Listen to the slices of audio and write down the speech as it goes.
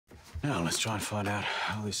Now, let's try and find out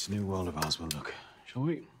how this new world of ours will look, shall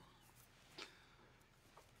we?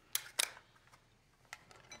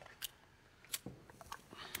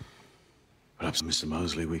 Perhaps, Mr.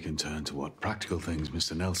 Mosley, we can turn to what practical things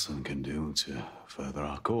Mr. Nelson can do to further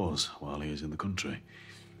our cause while he is in the country.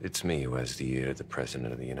 It's me who has the ear of the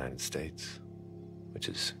President of the United States, which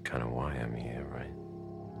is kind of why I'm here, right?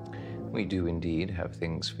 We do indeed have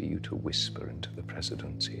things for you to whisper into the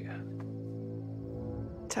President's ear.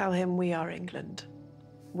 Tell him we are England.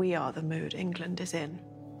 We are the mood England is in.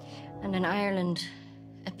 And in Ireland,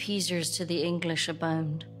 appeasers to the English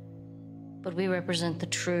abound. But we represent the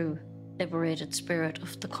true, liberated spirit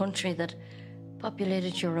of the country that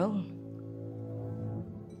populated your own.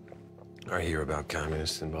 I hear about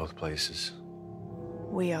communists in both places.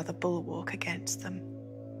 We are the bulwark against them.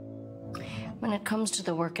 When it comes to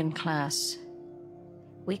the working class,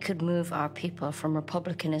 we could move our people from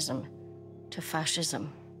republicanism to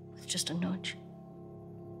fascism with just a nudge.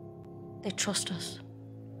 They trust us.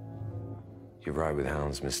 You ride with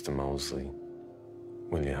hounds, Mr. Mosley.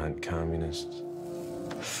 Will you hunt communists?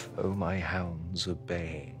 Oh, my hounds are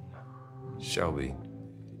baying. Shelby,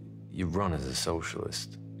 you run as a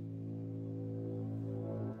socialist.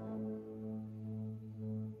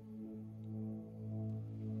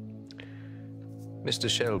 Mr.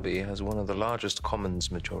 Shelby has one of the largest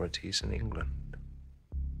Commons majorities in England,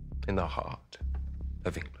 in the heart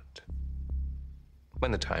of England.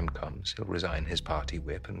 When the time comes, he'll resign his party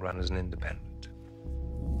whip and run as an independent.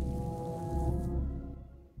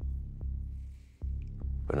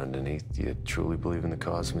 But underneath, do you truly believe in the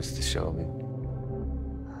cause, Mr. Shelby?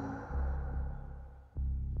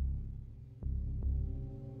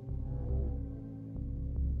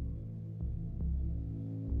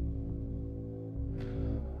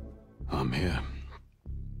 I'm here.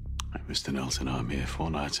 Mr. Nelson, I'm here 4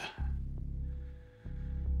 nights.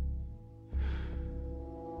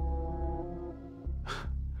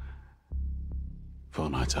 Four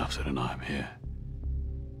nights after, and I'm here.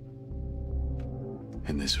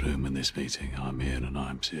 In this room, in this meeting, I'm here and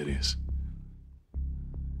I'm serious.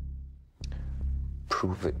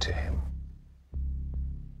 Prove it to him.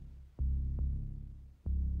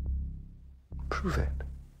 Prove it,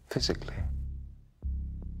 physically.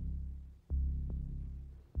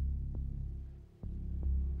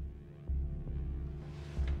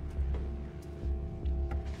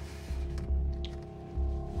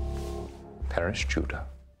 Parish Judah.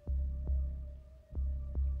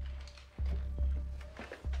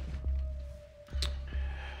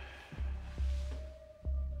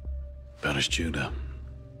 Parish Judah.